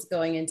items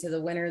going into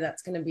the winter.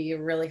 That's going to be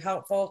really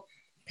helpful.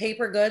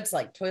 Paper goods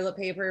like toilet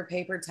paper,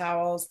 paper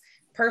towels,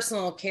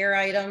 personal care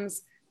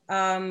items,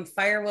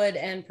 firewood,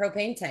 and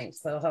propane tanks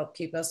that'll help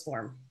keep us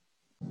warm.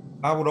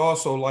 I would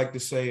also like to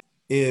say,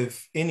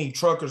 if any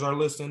truckers are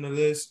listening to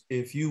this,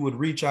 if you would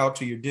reach out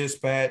to your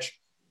dispatch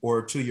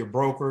or to your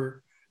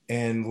broker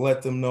and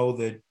let them know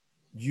that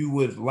you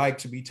would like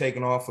to be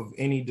taken off of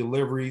any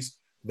deliveries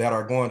that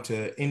are going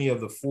to any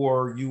of the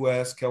 4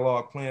 U.S.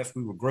 Kellogg plants,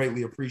 we would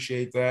greatly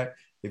appreciate that.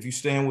 If you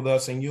stand with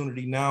us in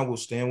unity now, we'll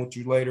stand with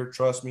you later.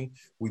 Trust me,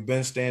 we've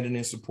been standing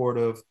in support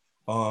of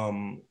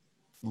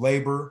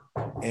labor,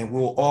 and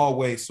we'll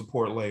always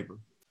support labor.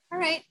 All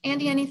right,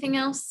 Andy, anything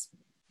else?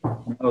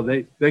 No,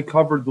 they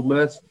covered the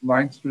list.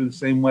 Mine's through the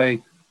same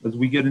way. As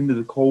we get into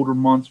the colder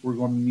months, we're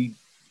going to need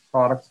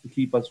products to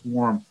keep us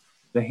warm,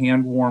 the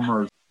hand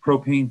warmers,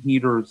 propane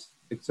heaters,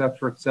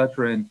 etc.,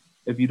 etc. And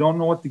if you don't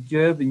know what to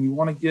give and you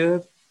want to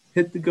give,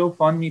 hit the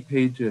GoFundMe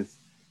pages.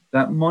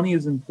 That money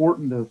is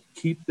important to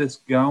keep this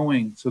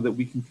going so that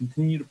we can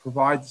continue to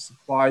provide the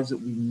supplies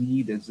that we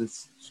need as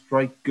this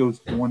strike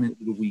goes on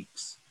into the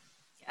weeks.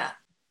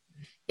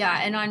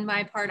 Yeah, and on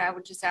my part, I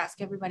would just ask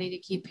everybody to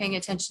keep paying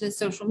attention to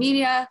social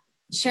media,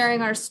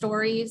 sharing our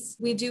stories.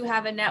 We do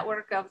have a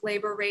network of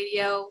labor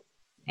radio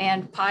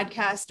and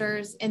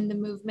podcasters in the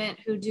movement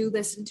who do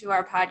listen to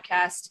our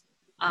podcast.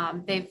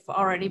 They've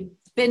already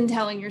been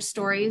telling your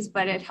stories,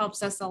 but it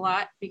helps us a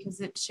lot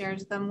because it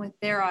shares them with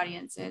their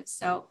audiences.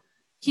 So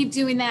keep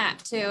doing that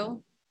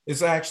too.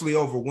 It's actually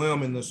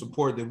overwhelming, the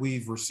support that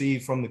we've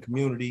received from the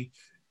community.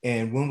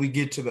 And when we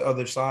get to the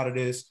other side of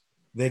this,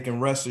 they can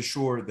rest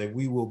assured that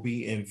we will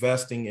be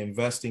investing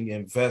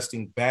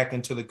back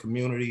into the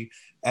community.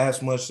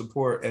 As much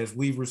support as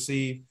we've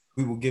received,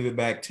 we will give it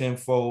back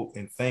tenfold.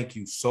 And thank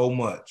you so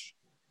much.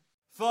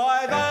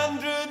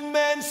 500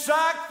 men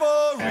sacked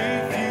for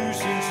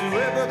refusing to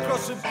ever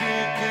cross a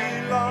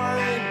picket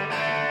line.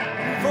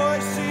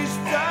 Voices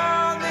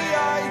down the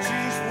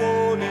ages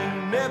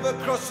warning, never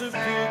cross a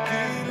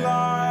picket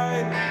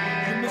line.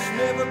 You must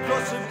never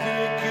cross a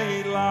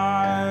picket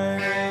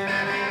line.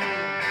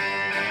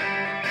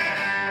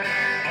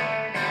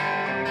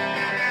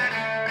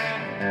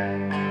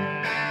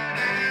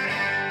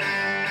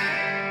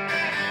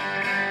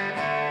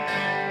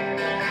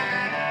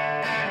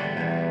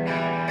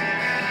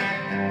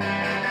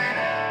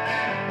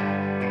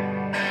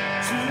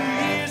 2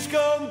 years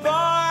gone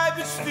by,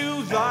 but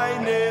still they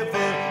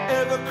never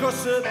ever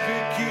cross a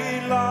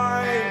picket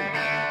line.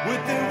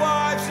 With their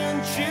wives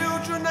and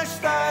children they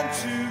stand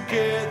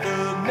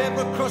together,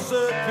 never cross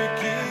a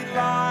picket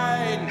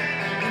line.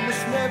 You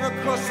must never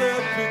cross a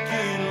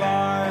picket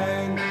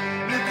line.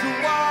 Look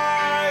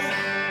away,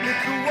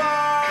 look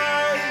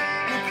away,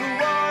 look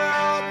away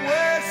out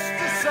west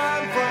to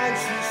San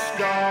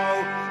Francisco.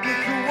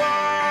 Look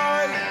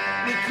away,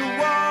 look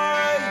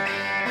away,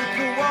 look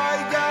away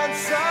down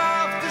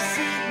south to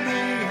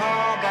Sydney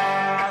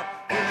Harbour,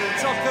 where the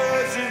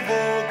dockers have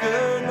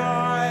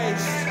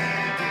organised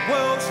the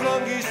world's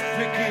longest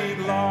picket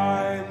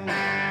line.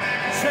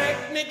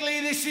 Technically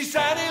this is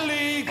an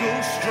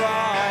illegal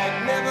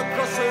strike, never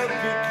cross a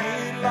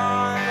picket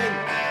line.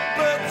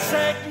 But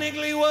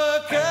technically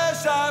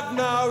workers have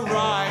no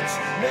rights,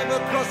 never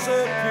cross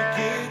a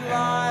picket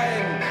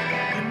line.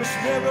 You must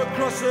never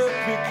cross a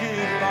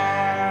picket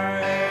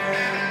line.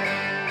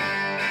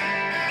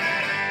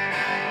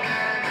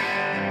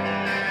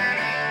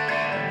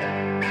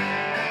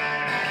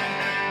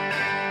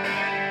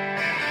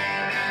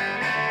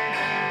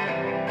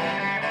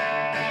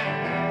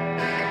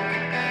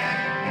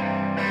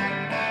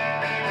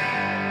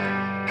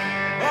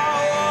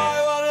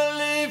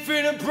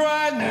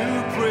 Brand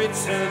new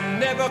Britain,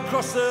 never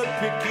cross a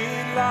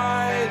picket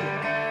line,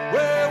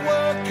 where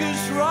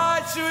workers'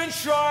 rights are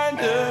enshrined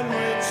and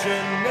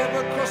written,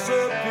 never cross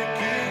a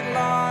picket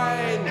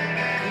line.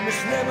 You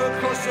must never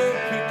cross a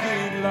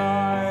picket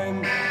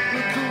line.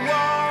 Look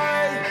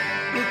away,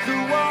 look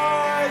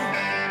away,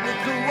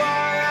 look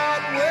away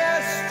out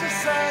west to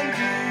San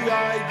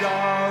Diego.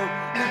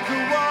 Look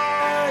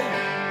away,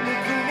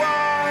 look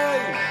away,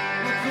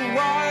 look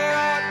away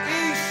out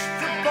east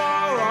to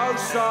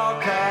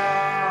Osaka.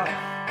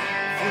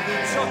 The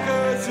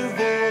truckers have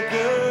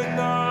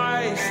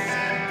organised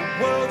the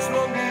world's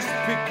longest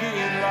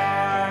picket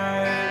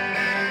line.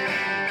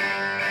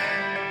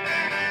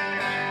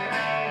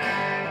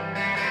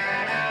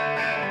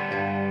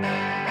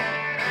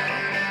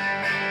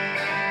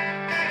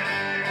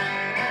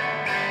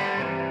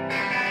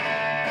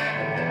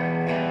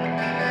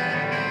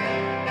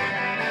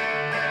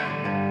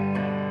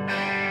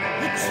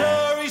 The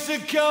Tories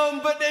are gone,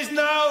 but there's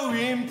no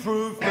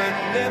improvement.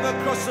 Never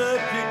cross a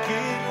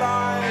picket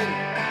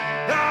line.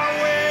 Now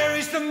where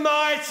is the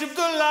might of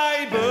the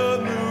Labour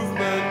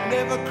movement?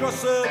 Never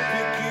cross a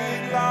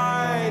picket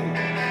line.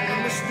 You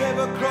must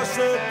never cross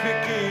a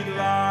picket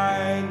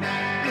line.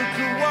 Look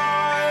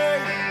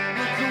away,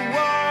 look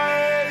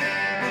away,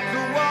 look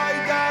away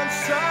down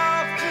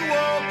south to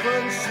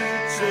Auckland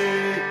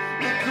City.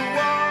 Look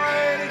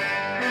away,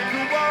 look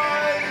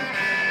away,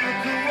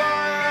 look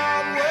away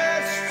out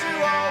west to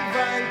old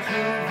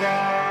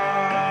Vancouver,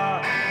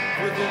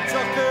 where the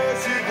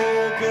dockers have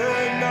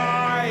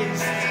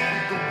organised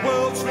the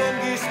world's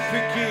longest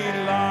picket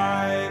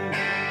line.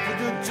 For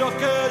the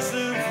dockers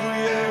have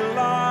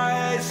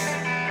realised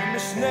you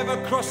must never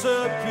cross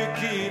a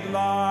picket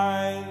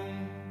line.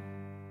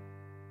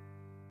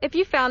 If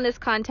you found this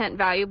content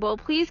valuable,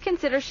 please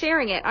consider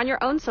sharing it on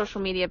your own social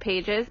media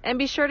pages and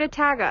be sure to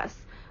tag us.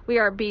 We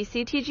are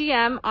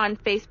BCTGM on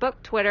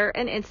Facebook, Twitter,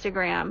 and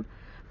Instagram.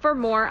 For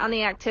more on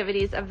the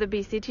activities of the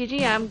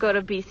BCTGM, go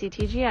to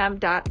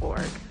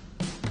bctgm.org.